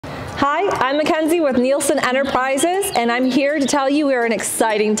Hi, I'm Mackenzie with Nielsen Enterprises, and I'm here to tell you we're in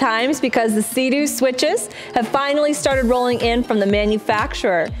exciting times because the SeaDoo Switches have finally started rolling in from the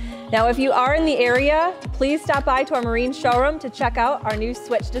manufacturer. Now, if you are in the area, please stop by to our marine showroom to check out our new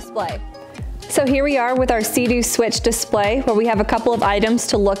Switch display. So here we are with our SeaDoo Switch display, where we have a couple of items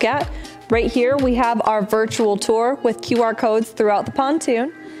to look at. Right here we have our virtual tour with QR codes throughout the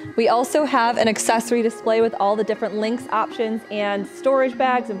pontoon. We also have an accessory display with all the different links, options, and storage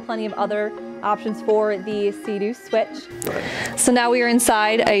bags, and plenty of other options for the SeaDoo Switch. So now we are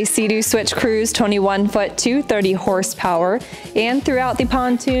inside a SeaDoo Switch Cruise 21-foot 230 horsepower. And throughout the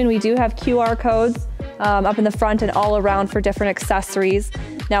pontoon, we do have QR codes up in the front and all around for different accessories.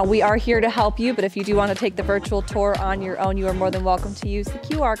 Now, we are here to help you, but if you do want to take the virtual tour on your own, you are more than welcome to use the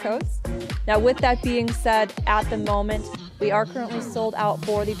QR codes. Now, with that being said, at the moment, we are currently sold out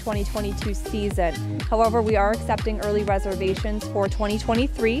for the 2022 season. However, we are accepting early reservations for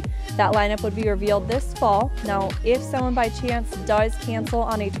 2023. That lineup would be revealed this fall. Now, if someone by chance does cancel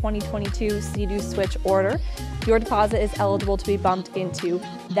on a 2022 SeaDoo Switch order, your deposit is eligible to be bumped into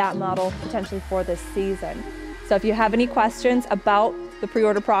that model potentially for this season. So if you have any questions about the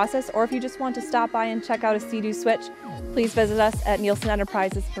pre-order process, or if you just want to stop by and check out a SeaDoo Switch, please visit us at Nielsen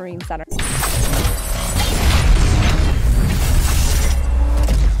Enterprises Marine Center.